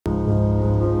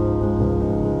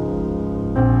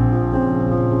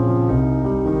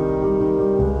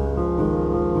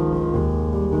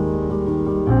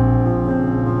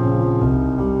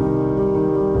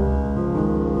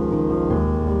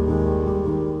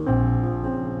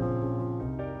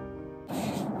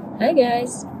Hi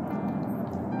guys,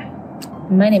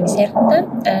 my name is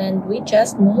Herta and we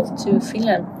just moved to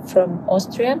Finland from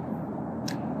Austria.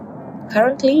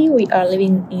 Currently we are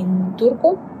living in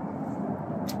Turku,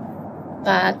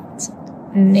 but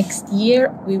next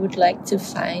year we would like to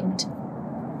find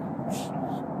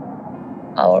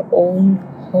our own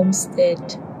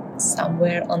homestead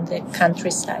somewhere on the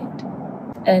countryside.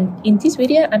 And in this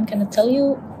video I'm gonna tell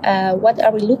you what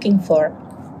are we looking for,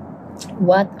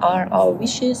 what are our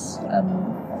wishes,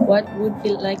 what would we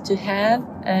like to have,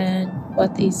 and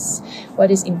what is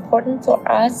important for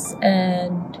us,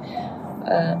 and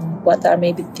what are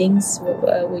maybe things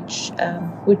which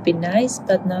would be nice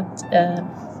but not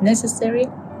necessary.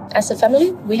 As a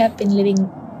family, we have been living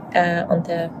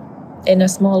in a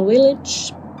small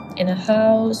village, in a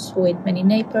house with many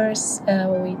neighbors,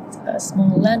 with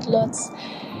small landlots.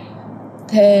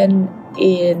 Then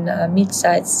in a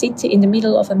mid-sized city, in the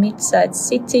middle of a mid-sized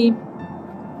city,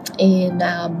 in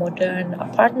a modern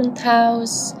apartment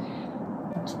house.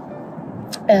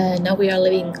 Now we are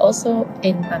living also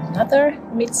in another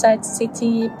mid-sized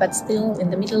city, but still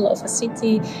in the middle of a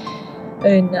city,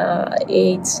 in a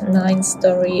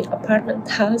 8-9-story apartment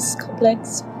house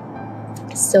complex.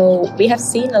 So we have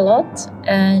seen a lot,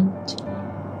 and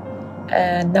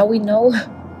now we know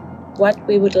what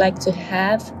we would like to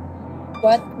have,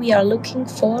 what we are looking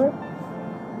for,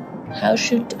 how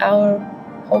should our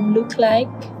home look like,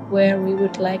 where we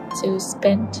would like to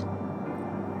spend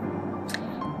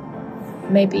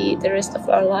maybe the rest of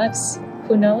our lives,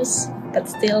 who knows, but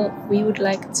still we would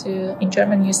like to, in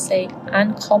German you say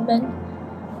ankommen,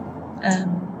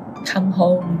 come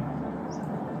home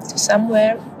to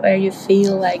somewhere where you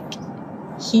feel like,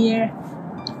 here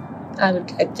I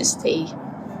would like to stay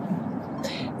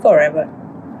forever.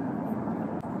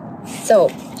 So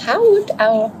how would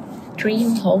our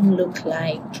dream home look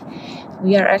like?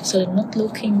 We are actually not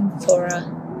looking for a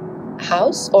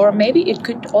house, or maybe it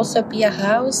could also be a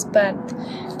house, but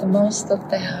the most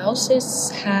of the houses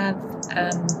have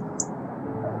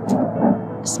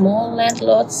small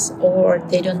landlots, or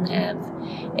they don't have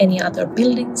any other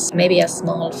buildings. Maybe a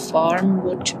small farm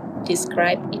would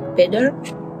describe it better.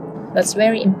 What's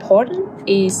very important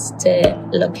is the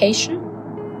location.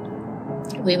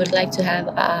 We would like to have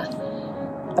a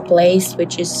place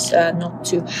which is not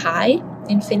too high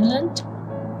in Finland,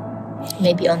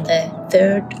 maybe on the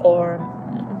 3rd or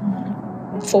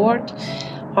 4th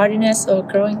hardiness or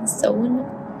growing zone,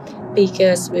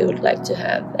 because we would like to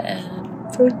have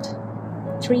fruit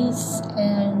trees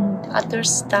and other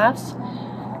stuff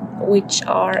which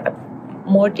are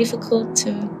more difficult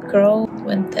to grow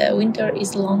when the winter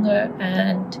is longer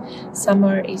and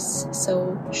summer is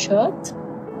so short,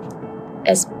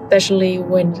 especially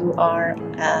when you are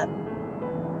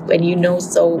when you know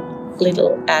so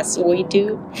little as we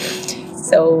do.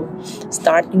 So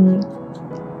starting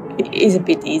is a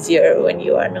bit easier when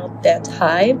you are not that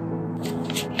high.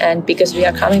 And because we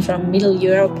are coming from Middle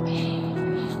Europe,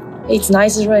 it's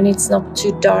nicer when it's not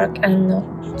too dark and not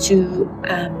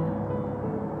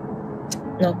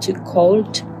too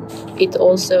cold. It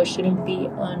also shouldn't be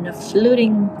on a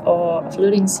flooding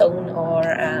zone, or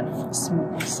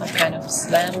some kind of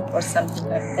swamp or something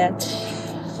like that,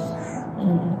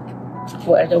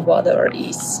 where the water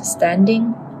is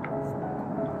standing.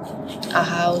 A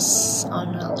house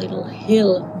on a little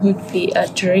hill would be a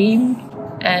dream,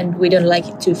 and we don't like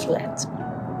it too flat.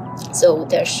 So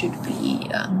there should be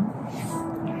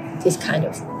this kind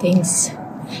of things,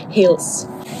 hills.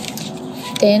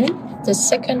 Then the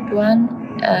second one,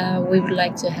 we would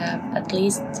like to have at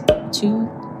least 2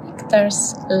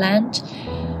 hectares land.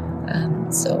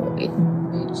 So it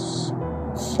is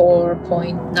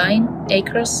 4.9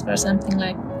 acres or something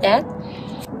like that.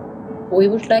 We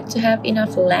would like to have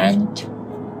enough land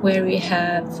where we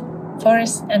have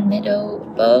forest and meadow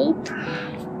both,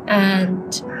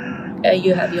 and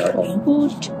you have your own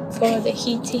wood for the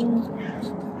heating,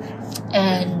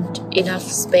 and enough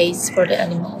space for the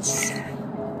animals.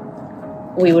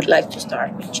 We would like to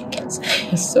start with chickens,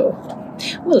 so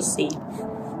we'll see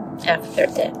after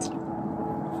that.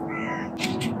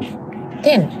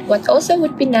 Then, what also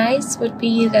would be nice would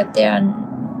be that there are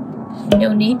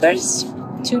no neighbors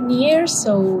too near,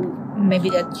 so maybe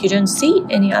that you don't see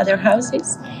any other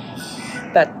houses,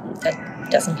 but that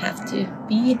doesn't have to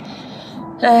be.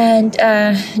 And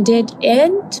dead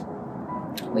end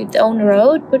with own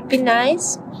road would be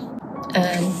nice.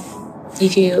 And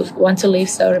if you want to live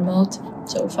so remote,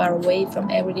 so far away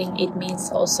from everything, it means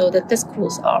also that the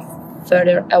schools are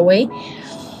further away.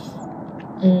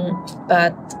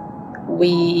 But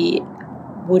we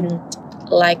wouldn't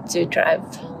like to drive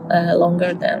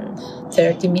longer than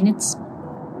 30 minutes.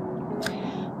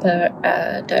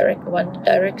 direct one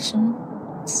direction.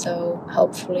 So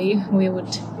hopefully we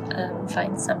would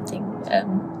find something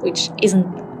which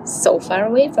isn't so far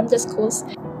away from the schools.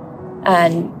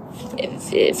 And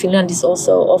Finland is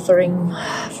also offering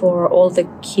for all the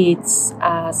kids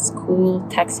school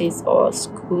taxis or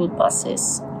school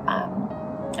buses.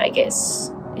 I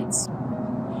guess it's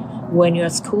when your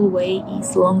school way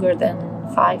is longer than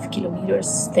 5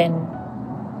 kilometers, then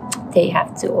they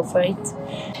have to offer it.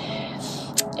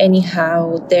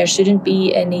 Anyhow, there shouldn't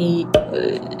be any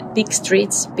big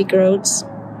streets, big roads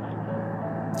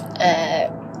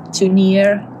too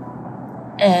near,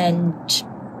 and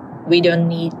we don't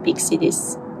need big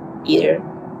cities either.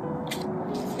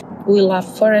 We love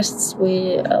forests,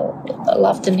 we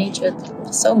love the nature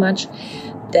so much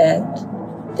that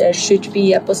there should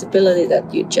be a possibility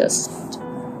that you just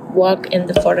walk in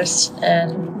the forest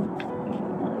and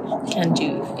can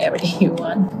do everything you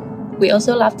want. We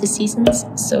also love the seasons,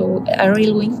 so a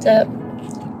real winter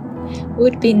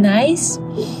would be nice.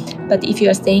 But if you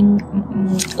are staying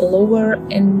lower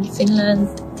in Finland,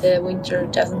 the winter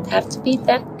doesn't have to be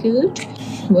that good.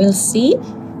 We'll see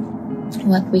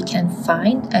what we can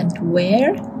find and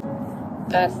where.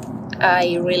 But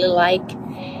I really like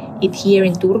it here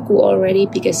in Turku already,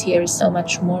 because here is so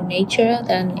much more nature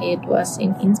than it was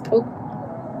in Innsbruck.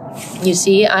 You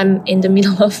see, I'm in the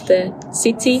middle of the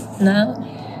city now,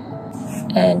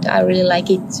 and I really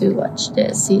like it to watch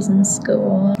the seasons go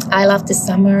on. I love the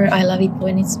summer, I love it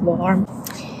when it's warm.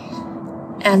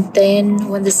 And then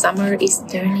when the summer is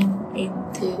turning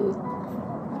into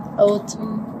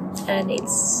autumn and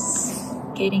it's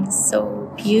getting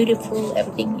so beautiful,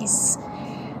 everything is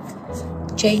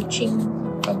changing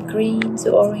from green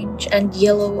to orange and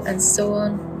yellow and so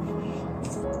on.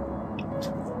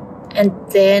 And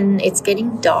then it's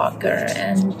getting darker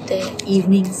and the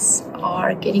evenings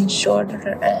are getting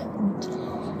shorter, and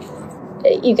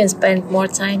you can spend more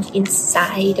time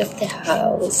inside of the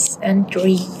house and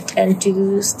read and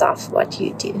do stuff what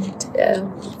you didn't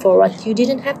for what you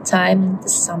didn't have time in the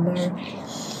summer.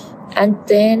 And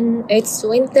then it's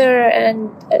winter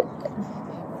and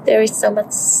there is so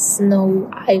much snow.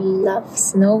 I love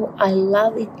snow. I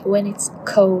love it when it's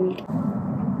cold.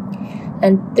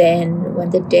 And then when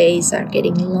the days are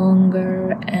getting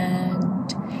longer and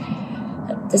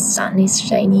the sun is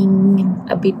shining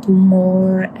a bit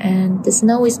more and the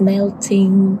snow is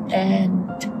melting and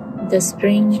the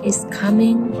spring is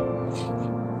coming,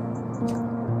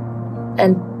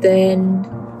 and then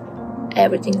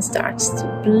everything starts to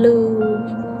bloom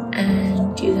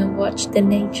and you can watch the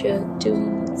nature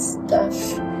doing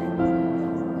stuff,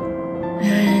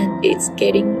 and it's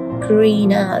getting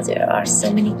greener. There are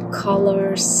so many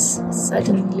colors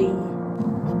suddenly,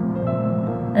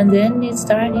 and then it's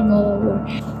starting all over.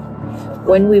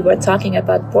 When we were talking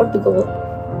about Portugal,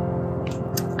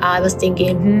 I was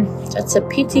thinking, that's a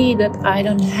pity that I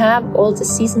don't have all the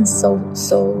seasons so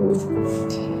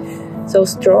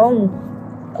strong,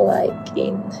 like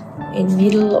in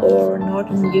Middle or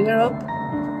Northern Europe.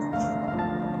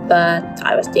 But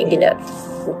I was thinking that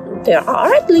there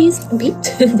are at least a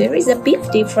bit, there is a bit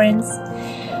difference.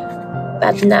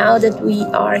 But now that we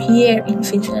are here in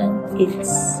Finland,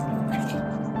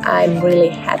 I'm really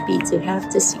happy to have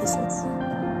the seasons.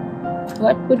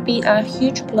 What would be a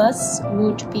huge plus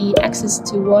would be access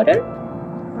to water.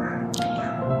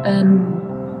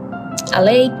 A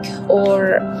lake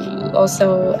or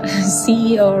also a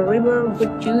sea or river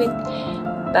would do it,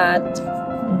 but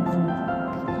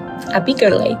a bigger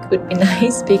lake would be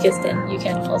nice, because then you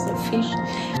can also fish.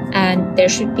 And there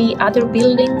should be other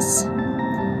buildings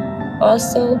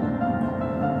also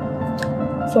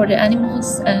for the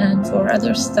animals and for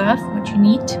other stuff what you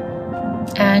need,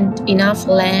 and enough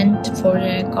land for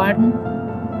the garden,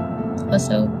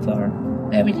 also for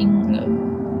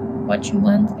everything what you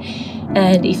want.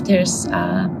 And if there's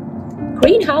a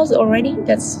greenhouse already,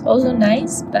 that's also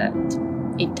nice, but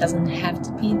it doesn't have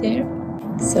to be there.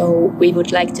 So we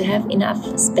would like to have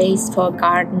enough space for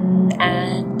garden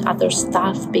and other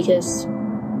stuff, because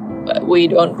we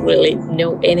don't really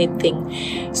know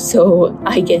anything. So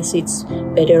I guess it's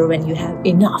better when you have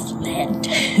enough land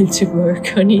to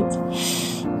work on it.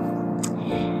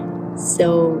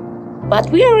 So,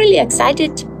 but we are really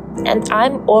excited, and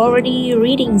I'm already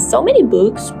reading so many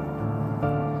books.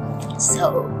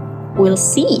 So we'll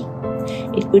see.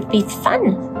 It would be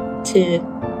fun to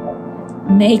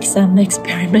make some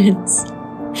experiments,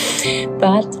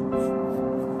 but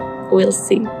we'll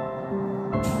see.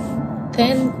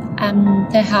 Then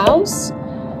the house,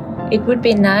 it would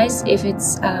be nice if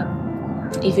it's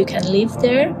if you can live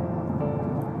there,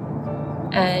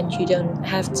 and you don't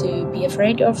have to be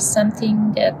afraid of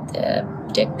something, that the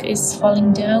deck is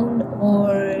falling down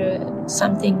or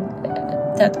something,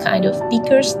 that kind of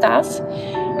bigger stuff.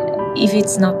 If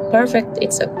it's not perfect,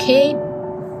 it's okay,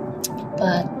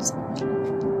 but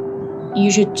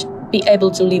you should be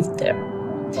able to live there.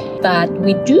 But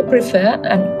we do prefer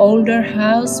an older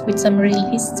house with some real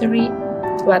history.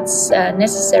 What's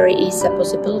necessary is a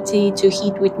possibility to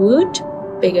heat with wood,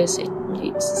 because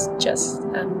it's just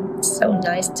so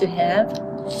nice to have.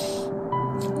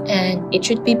 And it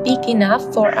should be big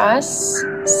enough for us,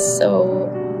 so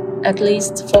at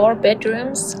least 4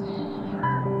 bedrooms,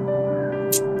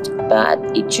 but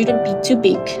it shouldn't be too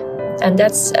big. And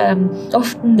that's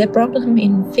often the problem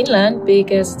in Finland,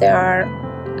 because there are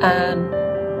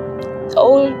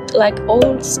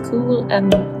old school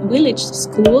and village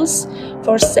schools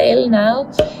for sale now,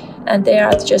 and they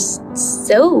are just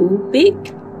so big,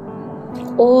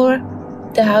 or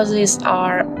the houses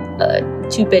are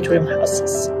 2-bedroom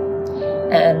houses,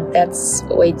 and that's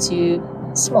way too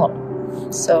small.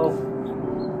 So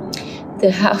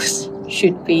the house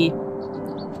should be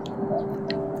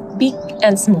big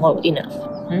and small enough.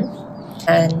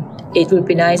 And it would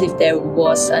be nice if there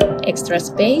was an extra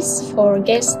space for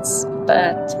guests,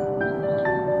 but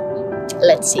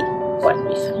let's see what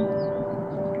we find.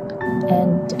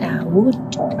 And a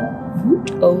wood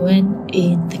oven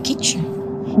in the kitchen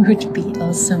would be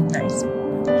also nice,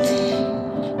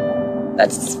 but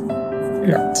it's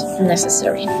not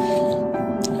necessary.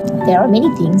 There are many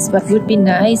things that would be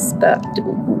nice, but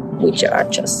which are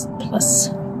just plus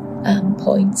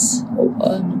points.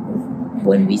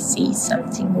 When we see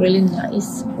something really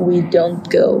nice, we don't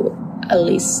go a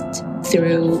list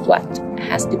through what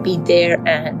has to be there,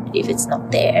 and if it's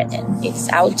not there, then it's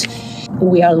out.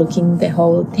 We are looking the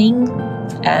whole thing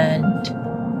and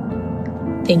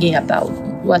thinking about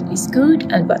what is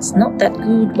good and what's not that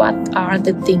good, what are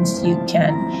the things you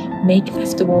can make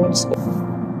afterwards.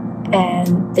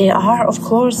 And there are, of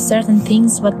course, certain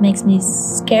things what makes me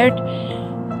scared,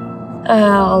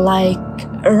 like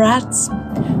rats,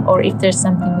 or if there's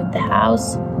something with the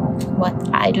house, what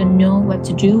I don't know what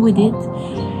to do with it.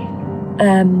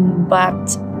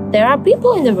 But there are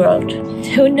people in the world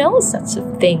who know such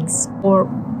things. Or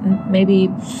maybe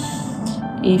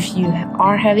if you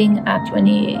are having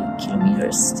 20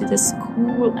 kilometers to the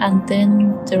school, and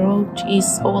then the road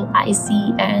is all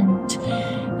icy and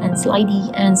slidey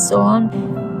and so on.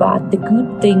 But the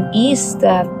good thing is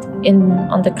that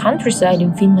on the countryside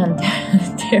in Finland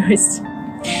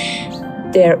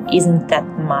there isn't that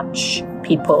much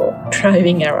people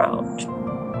driving around,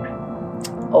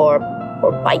 or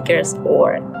bikers,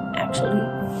 or actually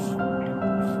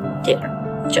there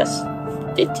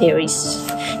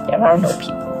are no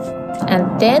people.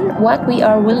 And then what we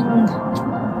are willing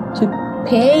to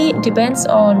pay depends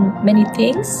on many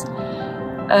things,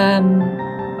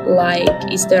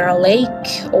 like is there a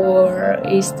lake, or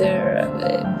is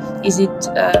it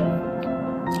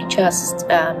just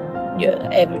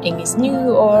everything is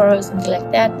new or something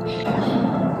like that.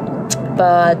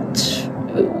 But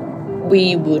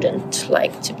we wouldn't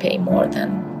like to pay more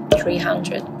than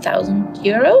 300,000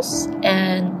 euros,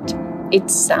 and it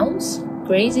sounds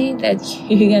crazy that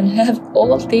you can have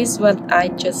all this what I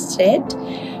just said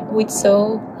with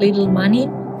so little money.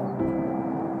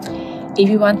 If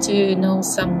you want to know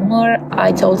some more,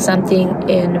 I told something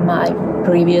in my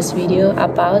previous video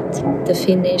about the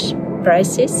Finnish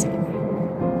prices.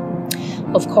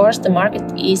 Of course, the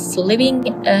market is living,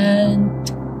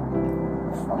 and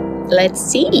let's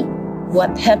see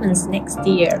what happens next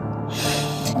year.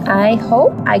 I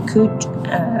hope I could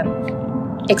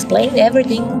explain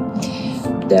everything.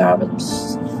 There are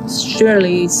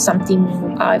surely something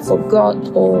I forgot,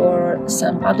 or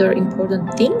some other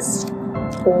important things,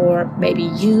 or maybe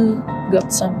you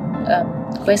got some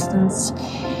questions.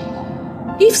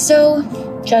 If so,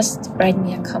 just write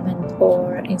me a comment,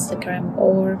 or Instagram,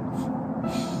 or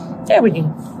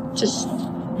everything. Just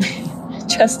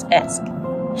ask.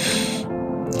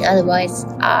 Otherwise,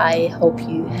 I hope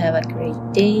you have a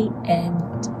great day, and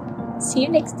see you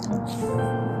next time.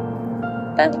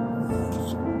 Bye.